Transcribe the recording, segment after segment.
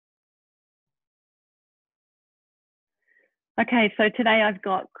Okay, so today I've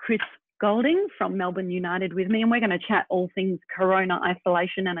got Chris Goulding from Melbourne United with me, and we're going to chat all things corona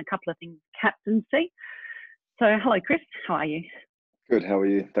isolation and a couple of things captaincy. So hello, Chris. How are you? Good. How are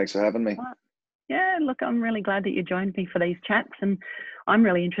you? Thanks for having me. Yeah, look, I'm really glad that you joined me for these chats, and I'm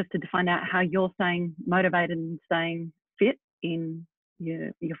really interested to find out how you're staying motivated and staying fit in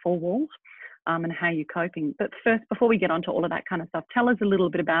your four walls, and how you're coping. But first, before we get onto all of that kind of stuff, tell us a little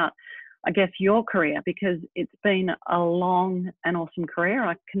bit about, I guess, your career, because it's been a long and awesome career.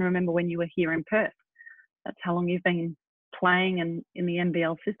 I can remember when you were here in Perth. That's how long you've been playing and in the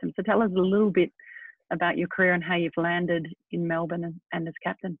NBL system. So tell us a little bit about your career and how you've landed in Melbourne and as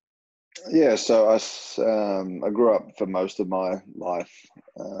captain. Yeah, so I grew up for most of my life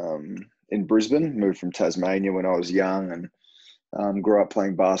in Brisbane. Moved from Tasmania when I was young, and grew up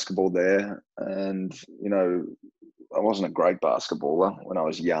playing basketball there. And I wasn't a great basketballer when I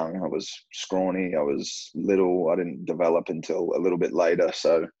was young. I was scrawny. I was little. I didn't develop until a little bit later.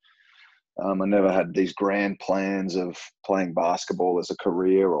 So I never had these grand plans of playing basketball as a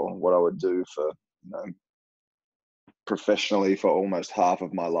career or what I would do for professionally for almost half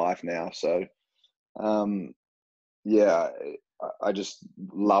of my life now. So, yeah, I just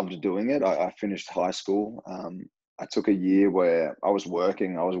loved doing it. I finished high school. I took a year where I was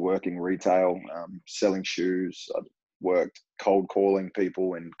working. I was working retail, selling shoes. I'd worked cold calling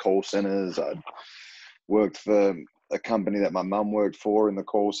people in call centers. I'd worked for a company that my mum worked for in the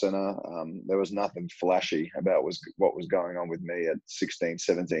call center. There was nothing flashy about what was going on with me at 16,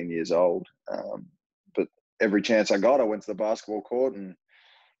 17 years old. But every chance I got, I went to the basketball court, and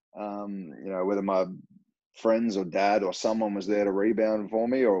whether my friends or dad or someone was there to rebound for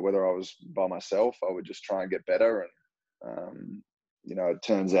me, or whether I was by myself, I would just try and get better. And it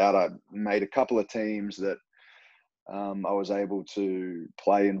turns out I made a couple of teams that I was able to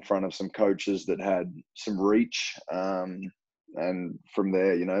play in front of some coaches that had some reach, and from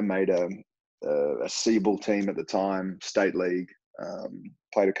there, made a C-ball team at the time, state league.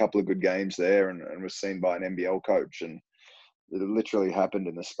 Played a couple of good games there, and was seen by an NBL coach, and it literally happened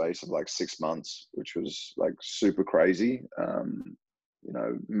in the space of like 6 months, which was like super crazy.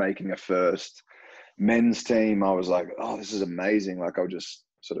 Making a first men's team, I was like, oh, this is amazing. Like, I'll just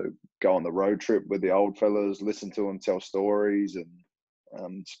sort of go on the road trip with the old fellas, listen to them tell stories,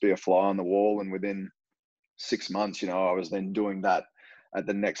 and just be a fly on the wall. And within 6 months, I was then doing that at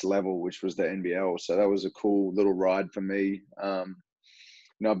the next level, which was the NBL. So that was a cool little ride for me.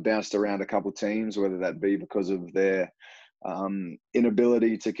 I've bounced around a couple of teams, whether that be because of their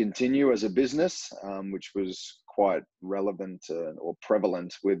inability to continue as a business, which was quite relevant or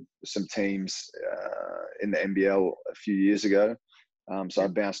prevalent with some teams in the NBL a few years ago. So I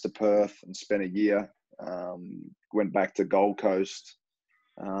bounced to Perth and spent a year, went back to Gold Coast.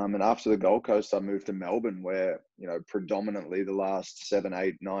 And after the Gold Coast, I moved to Melbourne, where, predominantly the last 7,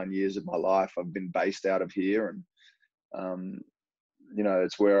 8, 9 years of my life, I've been based out of here. And,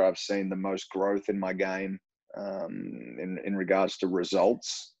 it's where I've seen the most growth in my game, in regards to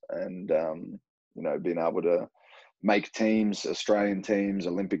results, and, being able to make teams, Australian teams,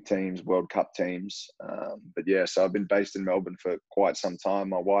 Olympic teams, World Cup teams. But yeah, so I've been based in Melbourne for quite some time.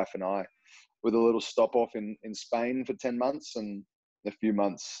 My wife and I, with a little stop off in Spain for 10 months and a few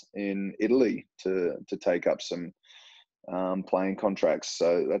months in Italy to take up some playing contracts.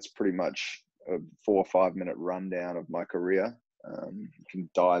 So that's pretty much a 4 or 5 minute rundown of my career. You can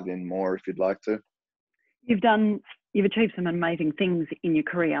dive in more if you'd like to. You've achieved some amazing things in your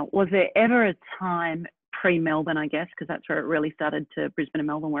career. Was there ever a time pre-Melbourne, I guess, because that's where it really started, to Brisbane and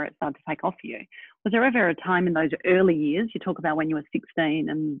Melbourne, where it started to take off for you? Was there ever a time in those early years, you talk about when you were 16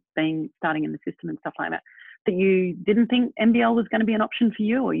 and starting in the system and stuff like that, that you didn't think NBL was going to be an option for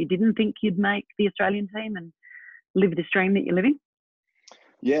you, or you didn't think you'd make the Australian team and live this dream that you're living?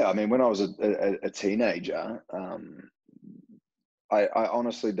 Yeah, I mean, when I was a teenager, I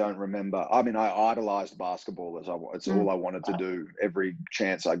honestly don't remember. I mean, I idolized basketball it's all I wanted to do every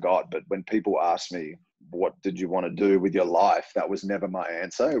chance I got. But when people asked me, what did you want to do with your life? That was never my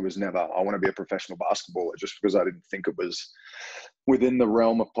answer. It was never, I want to be a professional basketballer, just because I didn't think it was within the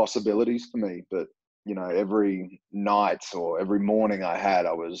realm of possibilities for me. But, every night or every morning I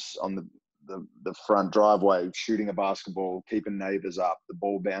was on the front driveway shooting a basketball, keeping neighbors up, the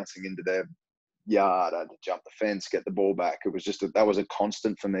ball bouncing into their yard. I had to jump the fence, get the ball back. It was just that was a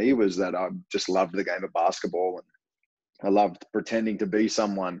constant for me, was that I just loved the game of basketball, and I loved pretending to be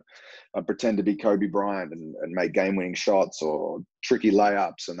someone. I pretend to be Kobe Bryant and make game-winning shots or tricky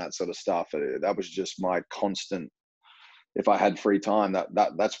layups and that sort of stuff. That was just my constant. If I had free time,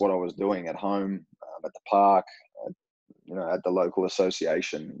 that's what I was doing at home, at the park, at the local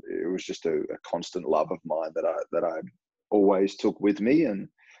association. It was just a constant love of mine that I always took with me. And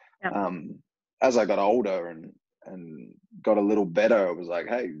Yep. as I got older and got a little better, I was like,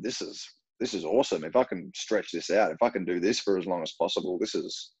 hey, this is awesome. If I can stretch this out, if I can do this for as long as possible, this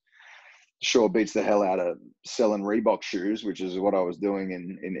is sure beats the hell out of selling Reebok shoes, which is what I was doing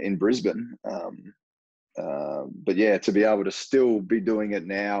in Brisbane. But yeah, to be able to still be doing it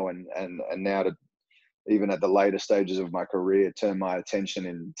now, and now to, even at the later stages of my career, turn my attention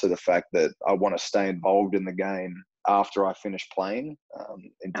into the fact that I want to stay involved in the game after I finish playing,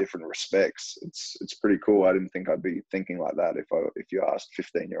 in different respects. It's pretty cool. I didn't think I'd be thinking like that if you asked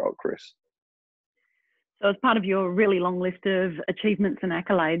 15-year-old Chris. So as part of your really long list of achievements and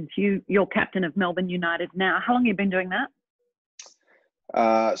accolades, you're captain of Melbourne United now. How long have you been doing that?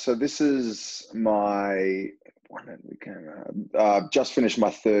 So this is my, just finished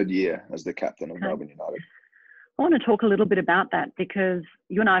my 3rd year as the captain of Melbourne United. I want to talk a little bit about that, because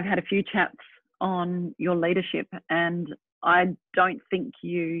you and I have had a few chats on your leadership, and I don't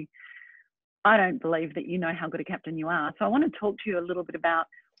believe that you know how good a captain you are. So I want to talk to you a little bit about,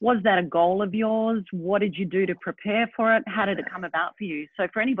 was that a goal of yours? What did you do to prepare for it? How did it come about for you? So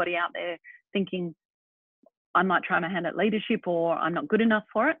for anybody out there thinking, I might try my hand at leadership, or I'm not good enough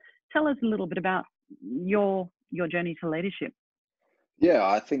for it, tell us a little bit about your journey to leadership. Yeah,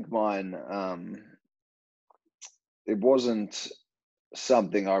 I think mine, it wasn't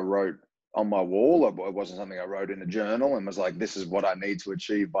something I wrote on my wall. It wasn't something I wrote in a journal and was like, this is what I need to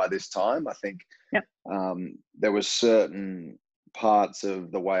achieve by this time. I think there was certain parts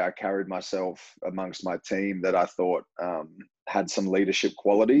of the way I carried myself amongst my team that I thought had some leadership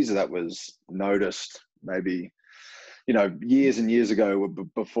qualities that was noticed maybe, years and years ago,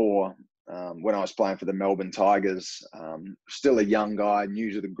 before when I was playing for the Melbourne Tigers. Still a young guy,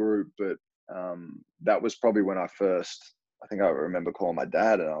 new to the group, but that was probably when I think I remember calling my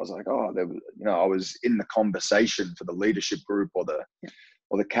dad, and I was like, I was in the conversation for the leadership group or the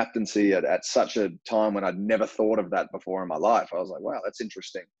captaincy at such a time when I'd never thought of that before in my life. I was like, wow, that's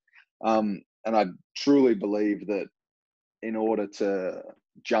interesting. And I truly believe that in order to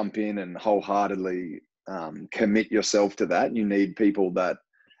jump in and wholeheartedly commit yourself to that, you need people that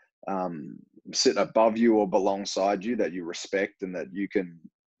sit above you or alongside you, that you respect, and that you can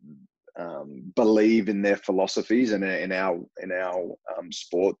believe in their philosophies. And in our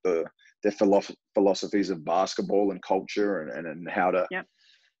sport, their philosophies of basketball and culture, and how to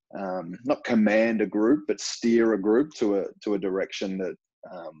not command a group, but steer a group to a direction that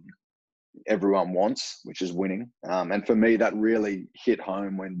everyone wants, which is winning. And for me, that really hit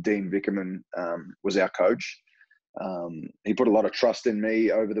home when Dean Vickerman was our coach. He put a lot of trust in me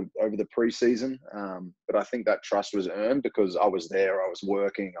over the preseason, but I think that trust was earned because I was there, I was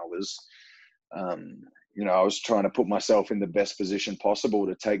working, I was trying to put myself in the best position possible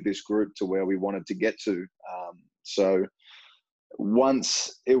to take this group to where we wanted to get to. So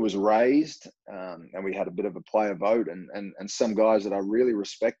once it was raised, and we had a bit of a player vote, and some guys that I really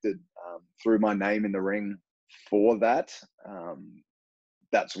respected threw my name in the ring for that,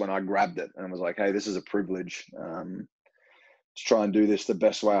 that's when I grabbed it and was like, hey, this is a privilege to try and do this the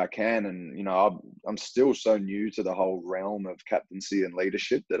best way I can. And, I'm still so new to the whole realm of captaincy and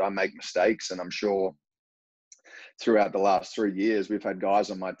leadership that I make mistakes. And I'm sure throughout the last 3 years, we've had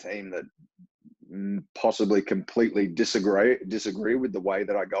guys on my team that possibly completely disagree with the way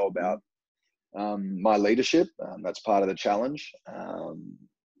that I go about my leadership. That's part of the challenge.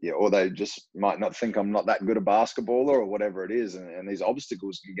 Or they just might not think I'm not that good a basketballer or whatever it is, and these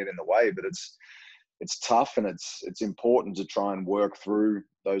obstacles can get in the way. But it's tough, and it's important to try and work through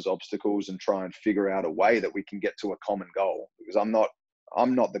those obstacles and try and figure out a way that we can get to a common goal. Because I'm not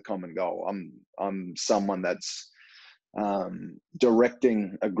the common goal. I'm someone that's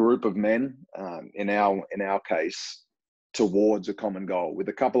directing a group of men, in our case, towards a common goal with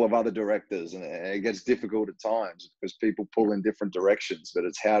a couple of other directors. And it gets difficult at times because people pull in different directions, but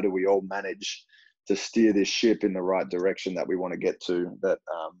it's how do we all manage to steer this ship in the right direction that we want to get to. That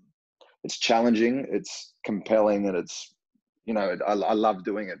it's challenging, it's compelling, and it's, I love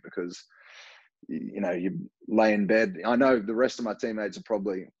doing it because, you lay in bed. I know the rest of my teammates are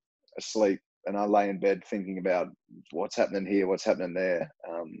probably asleep, and I lay in bed thinking about what's happening here, what's happening there.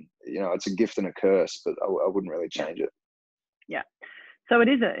 It's a gift and a curse, but I wouldn't really change it. Yeah. So it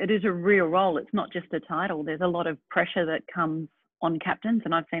is a real role. It's not just a title. There's a lot of pressure that comes on captains,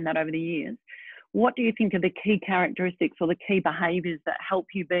 and I've seen that over the years. What do you think are the key characteristics or the key behaviours that help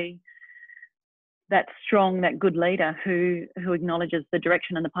you be that strong, that good leader who acknowledges the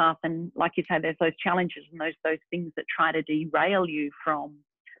direction and the path? And like you say, there's those challenges and those things that try to derail you from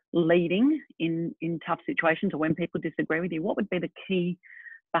leading in tough situations or when people disagree with you. What would be the key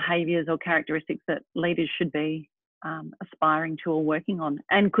behaviours or characteristics that leaders should be aspiring to or working on,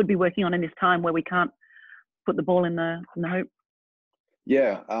 and could be working on in this time where we can't put the ball in the hoop?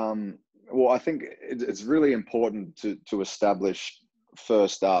 Yeah. Well, I think it's really important to establish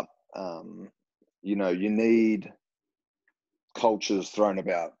first up. You know, you need cultures thrown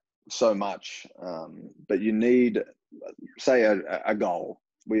about so much, but you need, say, a goal.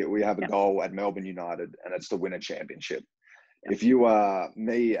 We have a goal at Melbourne United, and it's to win a championship. If you are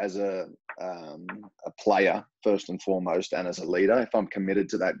me as a player, first and foremost, and as a leader, if I'm committed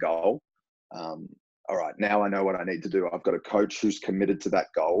to that goal, all right, now I know what I need to do. I've got a coach who's committed to that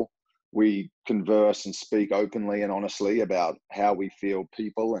goal. We converse and speak openly and honestly about how we feel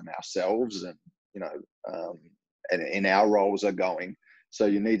people and ourselves and, you know, and in our roles are going. So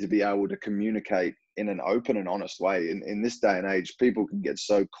you need to be able to communicate in an open and honest way. In this day and age, people can get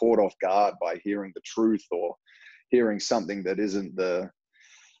so caught off guard by hearing the truth or hearing something that isn't the,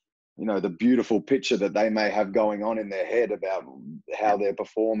 you know, the beautiful picture that they may have going on in their head about how they're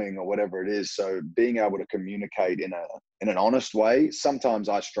performing or whatever it is. So being able to communicate in an honest way. Sometimes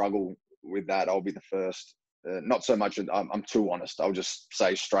I struggle with that. I'll be the first. Not so much I'm too honest. I'll just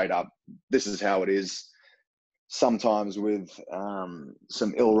say straight up, this is how it is. Sometimes with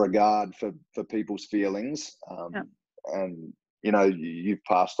some ill regard for people's feelings. And, you know, you've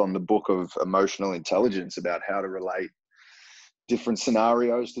passed on the book of emotional intelligence about how to relate different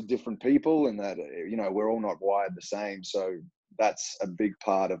scenarios to different people, and that, you know, we're all not wired the same. So that's a big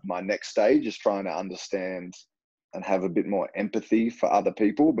part of my next stage, is trying to understand and have a bit more empathy for other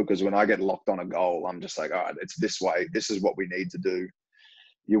people, because when I get locked on a goal, I'm just like, all right, it's this way. This is what we need to do.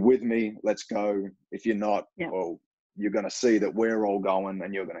 You're with me, let's go. If you're not, well, you're going to see that we're all going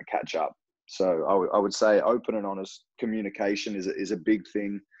and you're going to catch up. So I would say open and honest communication is a big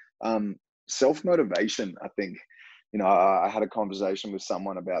thing. Self-motivation, I think, you know, I had a conversation with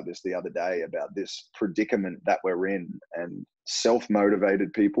someone about this the other day, about this predicament that we're in, and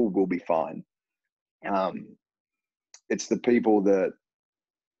self-motivated people will be fine. It's the people that,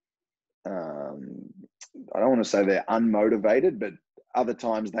 I don't want to say they're unmotivated, but other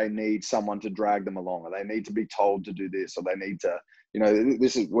times they need someone to drag them along, or they need to be told to do this, or they need to, you know,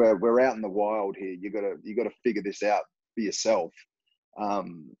 this is where we're out in the wild here. You got to figure this out for yourself.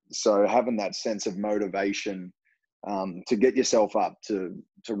 So having that sense of motivation, to get yourself up, to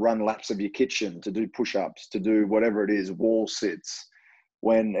run laps of your kitchen, to do push-ups, to do whatever it is, wall sits,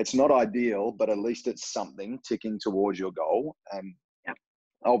 when it's not ideal, but at least it's something ticking towards your goal. And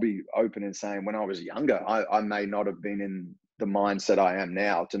I'll be open in saying, when I was younger, I may not have been in the mindset I am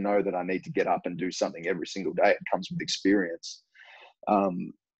now to know that I need to get up and do something every single day. It comes with experience.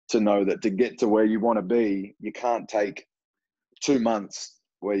 To know that to get to where you want to be, you can't take 2 months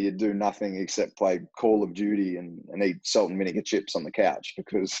where you do nothing except play Call of Duty and eat salt and vinegar chips on the couch,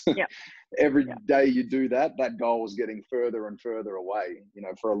 because every day you do that, that goal is getting further and further away. You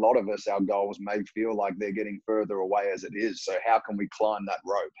know, for a lot of us, our goals may feel like they're getting further away as it is. So how can we climb that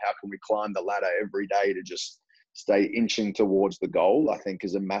rope? How can we climb the ladder every day to just stay inching towards the goal? I think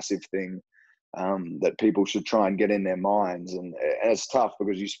is a massive thing that people should try and get in their minds. And it's tough,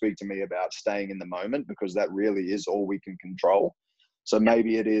 because you speak to me about staying in the moment, because that really is all we can control. So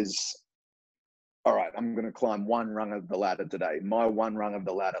maybe it is, all right, I'm going to climb one rung of the ladder today. My one rung of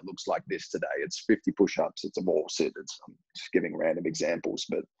the ladder looks like this today. It's 50 push-ups. It's a wall sit. I'm just giving random examples,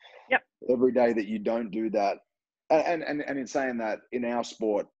 but every day that you don't do that, and in saying that, in our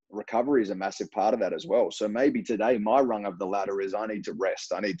sport, recovery is a massive part of that as well. So maybe today my rung of the ladder is I need to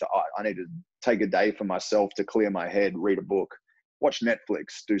rest. I need to take a day for myself to clear my head, read a book, watch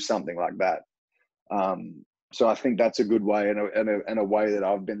Netflix, do something like that. So I think that's a good way, and a way that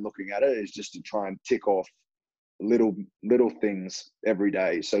I've been looking at it is just to try and tick off little things every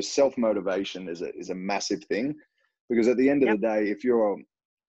day. So self-motivation is a massive thing, because at the end of the day, if you're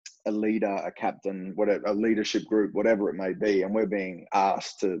a leader, a captain, whatever, a leadership group, whatever it may be, and we're being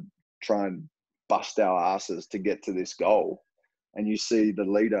asked to try and bust our asses to get to this goal, and you see the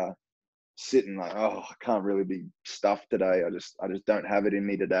leader sitting like, oh, I can't really be stuffed today. I just don't have it in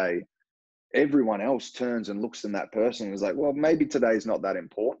me today. Everyone else turns and looks at that person and is like, well, maybe today's not that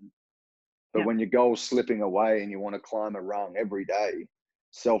important. But when your goal's slipping away and you want to climb a rung every day,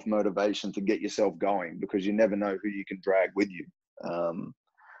 self-motivation to get yourself going, because you never know who you can drag with you.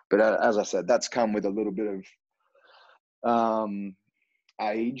 But as I said, that's come with a little bit of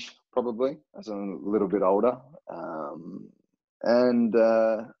age, probably, as I'm a little bit older.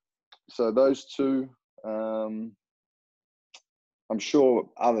 So those two, I'm sure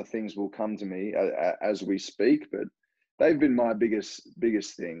other things will come to me as we speak, but they've been my biggest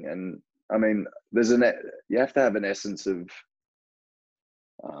thing. And I mean, you have to have an essence of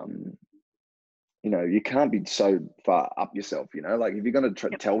you can't be so far up yourself, like if you're going to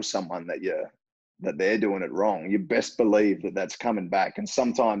Yep. tell someone that they're doing it wrong, you best believe that that's coming back. And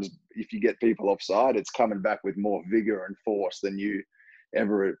sometimes if you get people offside, it's coming back with more vigor and force than you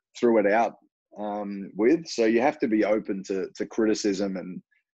ever threw it out with. So you have to be open to criticism,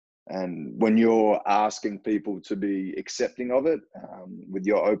 and when you're asking people to be accepting of it, with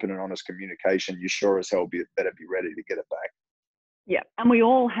your open and honest communication, you sure as hell better be ready to get it back. Yeah, and we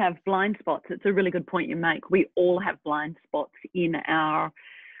all have blind spots. It's a really good point you make. We all have blind spots in our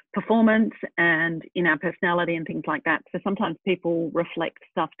performance and in our personality and things like that. So sometimes people reflect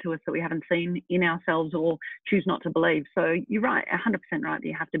stuff to us that we haven't seen in ourselves or choose not to believe. So you're right, 100% right, that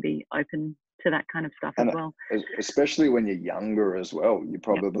you have to be open to that kind of stuff as well. Especially when you're younger as well, you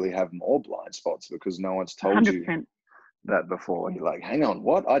probably have more blind spots because no one's told 100%. you that before. You're like, hang on,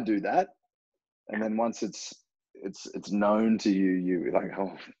 what? I do that? And then once it's known to you, you're like,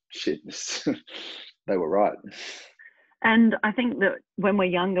 oh shit, they were right. And I think that when we're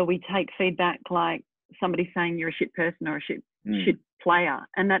younger, we take feedback like somebody saying you're a shit person or a shit player.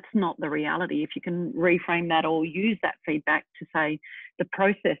 And that's not the reality. If you can reframe that or use that feedback to say the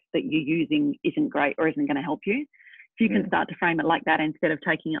process that you're using isn't great or isn't going to help you, if you can start to frame it like that instead of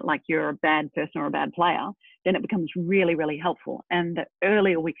taking it like you're a bad person or a bad player, then it becomes really, really helpful. And the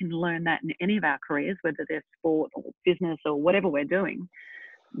earlier we can learn that in any of our careers, whether they're sport or business or whatever we're doing,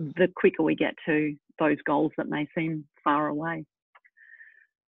 the quicker we get to those goals that may seem far away.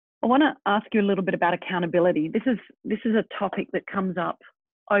 I want to ask you a little bit about accountability. This is a topic that comes up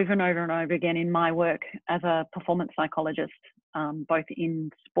over and over and over again in my work as a performance psychologist, both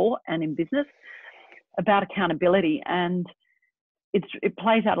in sport and in business, about accountability. And it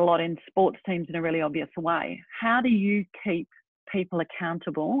plays out a lot in sports teams in a really obvious way. How do you keep people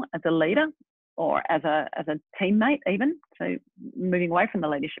accountable as a leader or as a teammate even? So moving away from the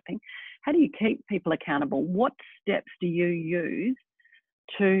leadership thing, how do you keep people accountable? What steps do you use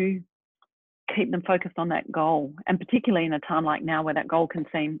to keep them focused on that goal? And particularly in a time like now where that goal can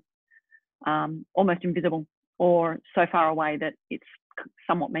seem almost invisible or so far away that it's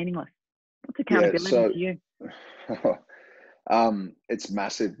somewhat meaningless. What's accountability to you? It's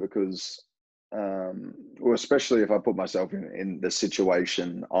massive because, well, especially if I put myself in the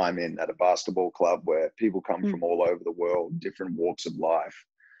situation I'm in at a basketball club where people come from all over the world, different walks of life.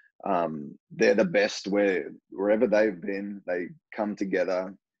 They're the best wherever they've been, they come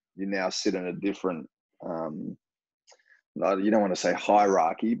together. You now sit in a different, you don't want to say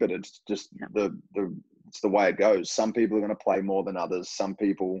hierarchy, but it's just it's the way it goes. Some people are going to play more than others. Some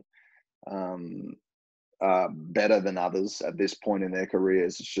people are better than others at this point in their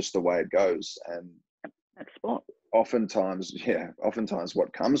careers. It's just the way it goes. And that's sport. Oftentimes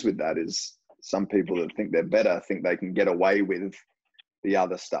what comes with that is some people that think they're better think they can get away with the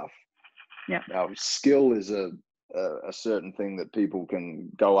other stuff. Yeah. Now, skill is a certain thing that people can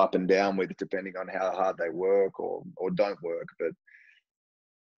go up and down with depending on how hard they work or don't work. But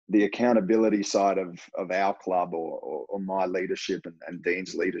the accountability side of our club or my leadership and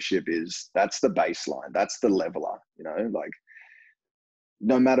Dean's leadership that's the baseline. That's the leveler, like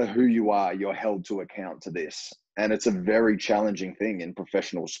no matter who you are, you're held to account to this. And it's a very challenging thing in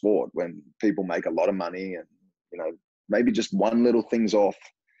professional sport when people make a lot of money and, maybe just one little thing's off.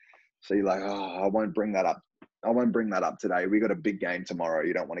 So you're like, oh, I won't bring that up. I won't bring that up today. We got a big game tomorrow.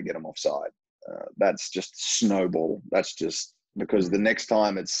 You don't want to get them offside. That's just snowball. That's just because the next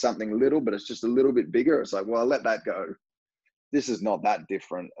time it's something little, but it's just a little bit bigger. It's like, well, I'll let that go. This is not that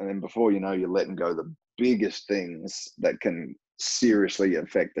different. And then before you know, you're letting go the biggest things that can seriously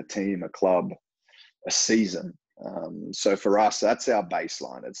affect a team, a club, a season. So for us, that's our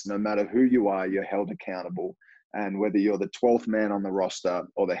baseline. It's no matter who you are, you're held accountable. And whether you're the 12th man on the roster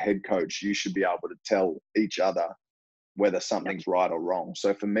or the head coach, you should be able to tell each other whether something's right or wrong.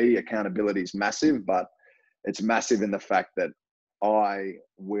 So for me, accountability is massive, but it's massive in the fact that I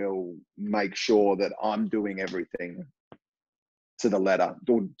will make sure that I'm doing everything to the letter.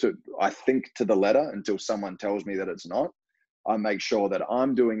 I think to the letter until someone tells me that it's not. I make sure that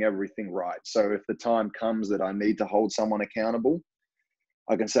I'm doing everything right. So if the time comes that I need to hold someone accountable,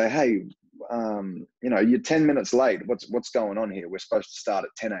 I can say, hey, you're 10 minutes late. What's going on here? We're supposed to start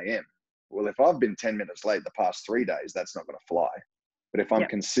at 10 a.m. Well, if I've been 10 minutes late the past 3 days, that's not going to fly. But if I'm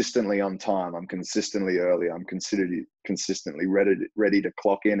consistently on time, I'm consistently early, I'm consistently ready to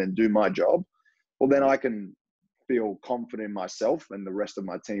clock in and do my job, well, then I can feel confident in myself, and the rest of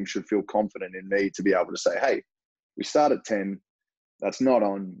my team should feel confident in me to be able to say, hey, we start at 10. That's not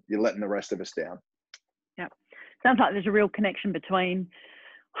on. You're letting the rest of us down. Yeah. Sounds like there's a real connection between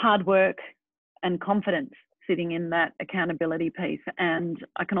hard work and confidence. sitting in that accountability piece. And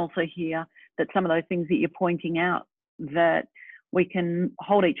I can also hear that some of those things that you're pointing out that we can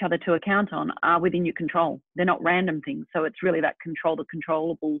hold each other to account on are within your control. They're not random things. So it's really that control the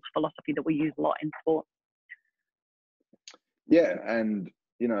controllables philosophy that we use a lot in sport. Yeah, and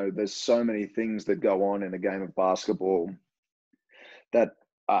you know, there's so many things that go on in a game of basketball that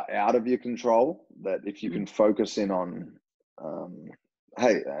are out of your control, that if you can focus in on,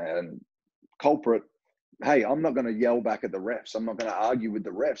 hey, and culprit, hey, I'm not going to yell back at the refs. I'm not going to argue with the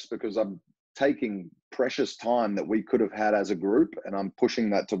refs because I'm taking precious time that we could have had as a group and I'm pushing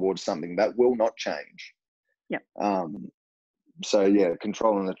that towards something that will not change. Yeah. So yeah,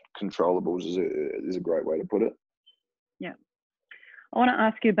 controlling the controllables is a great way to put it. Yeah. I want to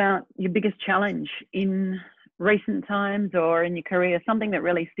ask you about your biggest challenge in recent times or in your career, something that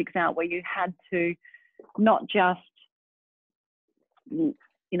really sticks out where you had to not just, you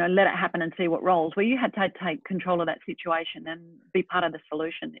know, let it happen and see what rolls, where you had to take control of that situation and be part of the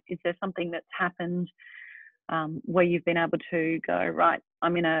solution. Is there something that's happened where you've been able to go, right,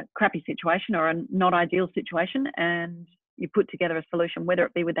 I'm in a crappy situation or a not ideal situation, and you put together a solution, whether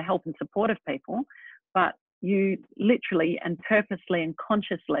it be with the help and support of people, but you literally and purposely and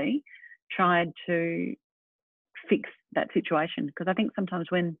consciously tried to fix that situation? Because I think sometimes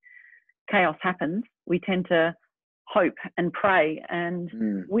when chaos happens, we tend to hope and pray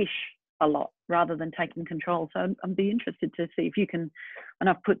and wish a lot rather than taking control. So I'd be interested to see if you can, and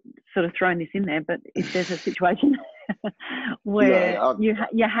I've sort of thrown this in there, but if there's a situation where you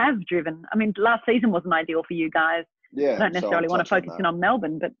have driven, I mean, last season wasn't ideal for you guys. Yeah. I don't necessarily want to focus in on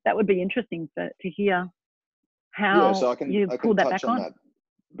Melbourne, but that would be interesting to hear how you pulled that back on. That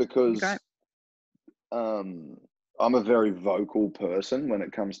because I'm a very vocal person when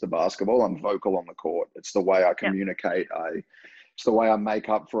it comes to basketball. I'm vocal on the court. It's the way I communicate. It's the way I make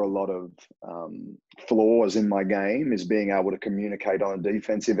up for a lot of flaws in my game, is being able to communicate on a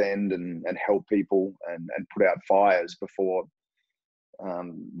defensive end and help people and put out fires before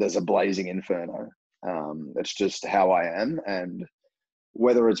there's a blazing inferno. It's just how I am. And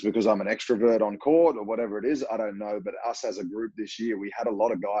whether it's because I'm an extrovert on court or whatever it is, I don't know. But us as a group this year, we had a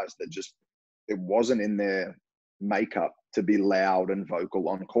lot of guys that just, it wasn't in their makeup to be loud and vocal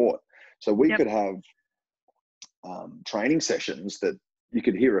on court. So we could have training sessions that you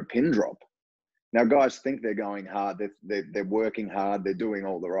could hear a pin drop. Now, guys think they're going hard, they're working hard, they're doing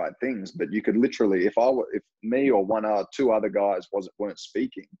all the right things, but you could literally, if me or one or two other guys weren't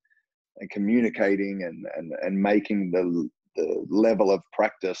speaking and communicating and making the level of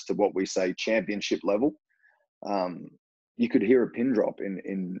practice to what we say championship level, you could hear a pin drop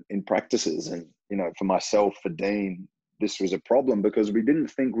in practices. And you know, for myself, for Dean, this was a problem because we didn't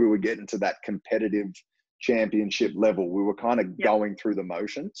think we were getting to that competitive championship level. We were kind of going through the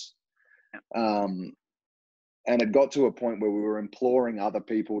motions. And it got to a point where we were imploring other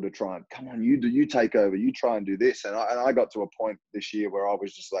people to try and, come on, you take over, you try and do this. And I got to a point this year where I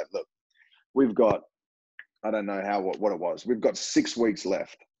was just like, look, we've got, I don't know what it was. We've got 6 weeks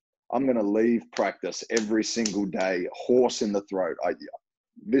left. I'm going to leave practice every single day, horse in the throat.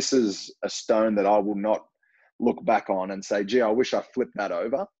 This is a stone that I will not look back on and say, gee, I wish I flipped that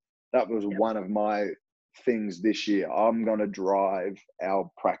over. That was one of my things this year. I'm going to drive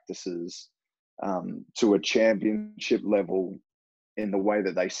our practices to a championship level in the way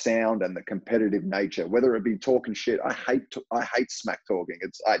that they sound and the competitive nature, whether it be talking shit. I hate smack talking.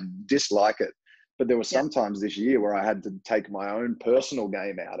 I dislike it. But there were some times this year where I had to take my own personal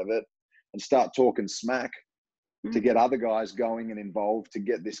game out of it and start talking smack to get other guys going and involved, to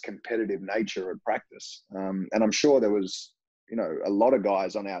get this competitive nature at practice. And I'm sure there was, you know, a lot of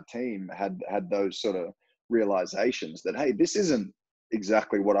guys on our team had those sort of realizations that, hey, this isn't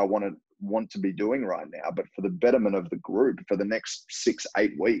exactly what I want to be doing right now, but for the betterment of the group, for the next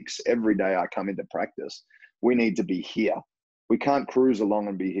 6-8 weeks, every day I come into practice, we need to be here. We can't cruise along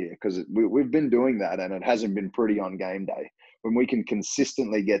and be here, because we've been doing that and it hasn't been pretty on game day. When we can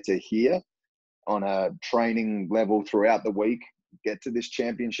consistently get to here on a training level throughout the week, get to this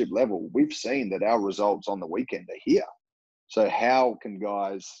championship level, we've seen that our results on the weekend are here. So how can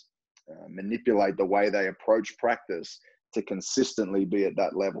guys manipulate the way they approach practice to consistently be at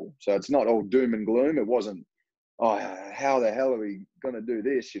that level? So it's not all doom and gloom. It wasn't, oh, how the hell are we going to do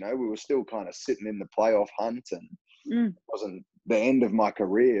this? You know, we were still kind of sitting in the playoff hunt, and it wasn't the end of my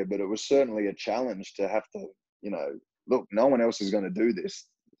career, but it was certainly a challenge to have to, you know, look, no one else is going to do this.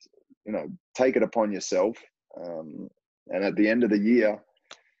 You know, take it upon yourself. And at the end of the year,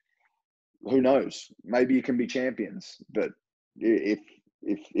 who knows? Maybe you can be champions, but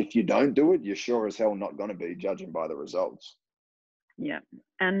if you don't do it, you're sure as hell not going to be, judging by the results. Yeah.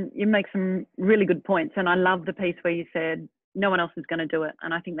 And you make some really good points. And I love the piece where you said, no one else is going to do it.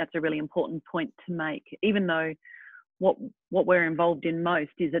 And I think that's a really important point to make. Even though what we're involved in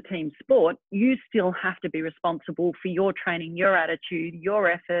most is a team sport, you still have to be responsible for your training, your attitude,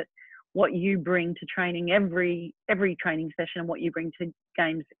 your effort, what you bring to training every training session, and what you bring to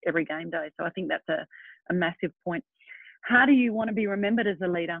games every game day. So I think that's a massive point. How do you want to be remembered as a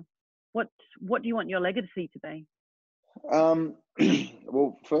leader? What do you want your legacy to be?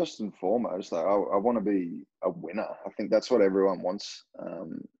 Well, first and foremost, though, I want to be a winner. I think that's what everyone wants.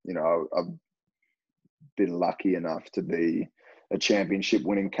 I've been lucky enough to be a championship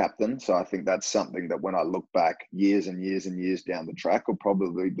winning captain. So I think that's something that when I look back years and years and years down the track will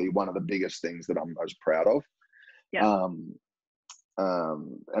probably be one of the biggest things that I'm most proud of. Yeah.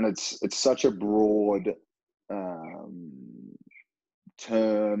 And it's such a broad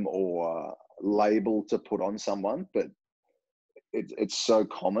term or label to put on someone, but it's so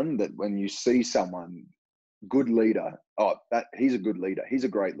common that when you see someone, good leader, he's a good leader, he's a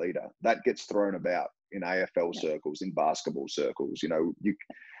great leader, that gets thrown about in AFL circles, in basketball circles. You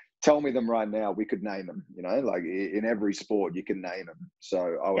tell me them right now, we could name them, like in every sport you can name them.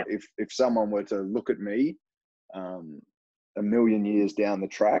 So if someone were to look at me a million years down the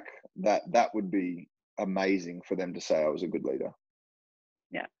track, that would be amazing for them to say I was a good leader.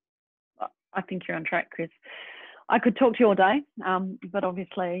 Yeah, I think you're on track, Chris. I could talk to you all day, but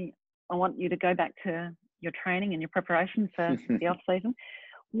obviously I want you to go back to your training and your preparation for the off season.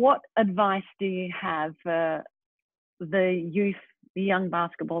 What advice do you have for the youth, the young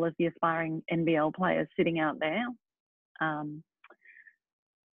basketballers, the aspiring NBL players sitting out there,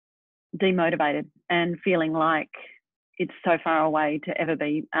 demotivated and feeling like it's so far away to ever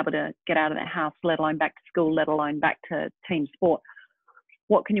be able to get out of their house, let alone back to school, let alone back to team sport?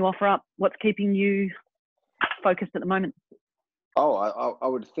 What can you offer up? What's keeping you focused at the moment? I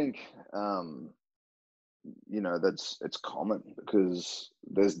would think, it's common, because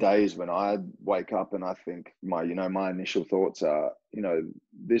there's days when I wake up and I think my initial thoughts are,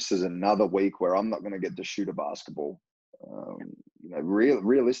 this is another week where I'm not going to get to shoot a basketball.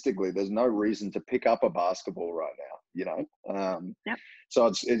 Realistically, there's no reason to pick up a basketball right now, Yep. So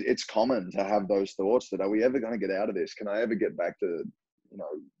it's common to have those thoughts that, are we ever going to get out of this? Can I ever get back to,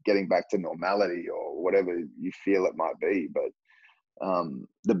 getting back to normality or whatever you feel it might be? But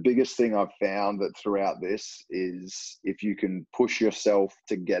the biggest thing I've found that throughout this is, if you can push yourself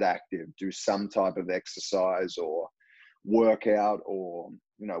to get active, do some type of exercise or workout, or,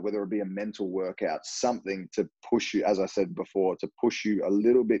 whether it be a mental workout, something to push you, as I said before, to push you a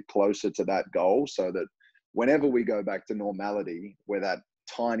little bit closer to that goal, so that whenever we go back to normality, we're that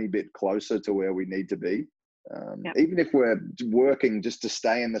tiny bit closer to where we need to be. Even if we're working just to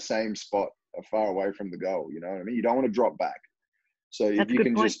stay in the same spot, far away from the goal, you know what I mean? You don't want to drop back. So if you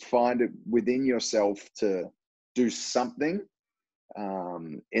can just find it within yourself to do something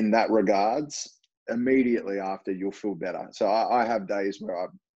in that regards, immediately after you'll feel better. So I have days where I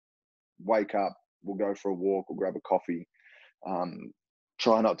wake up, we'll go for a walk, we'll grab a coffee,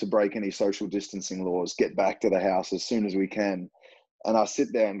 try not to break any social distancing laws, get back to the house as soon as we can. And I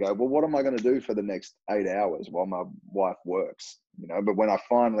sit there and go, well, what am I going to do for the next 8 hours while my wife works? But when I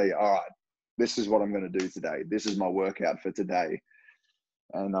finally, all right, this is what I'm going to do today. This is my workout for today.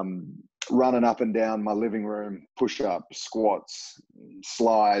 And I'm running up and down my living room, push-ups, squats,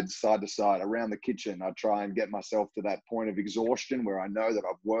 slides, side to side, around the kitchen. I try and get myself to that point of exhaustion where I know that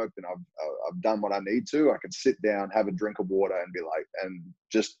I've worked and I've done what I need to. I can sit down, have a drink of water, and be like, and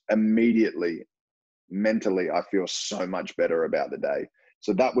just immediately, mentally, I feel so much better about the day.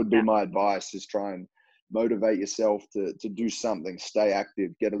 So that would be my advice, is try and motivate yourself to do something, stay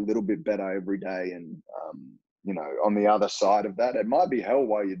active, get a little bit better every day. And, on the other side of that, it might be hell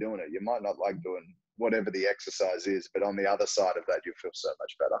while you're doing it. You might not like doing whatever the exercise is, but on the other side of that, you feel so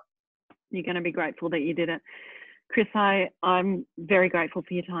much better. You're going to be grateful that you did it. Chris, I'm very grateful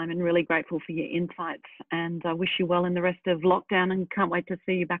for your time and really grateful for your insights, and I wish you well in the rest of lockdown, and can't wait to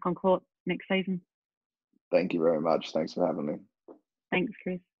see you back on court next season. Thank you very much. Thanks for having me. Thanks,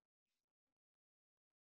 Chris.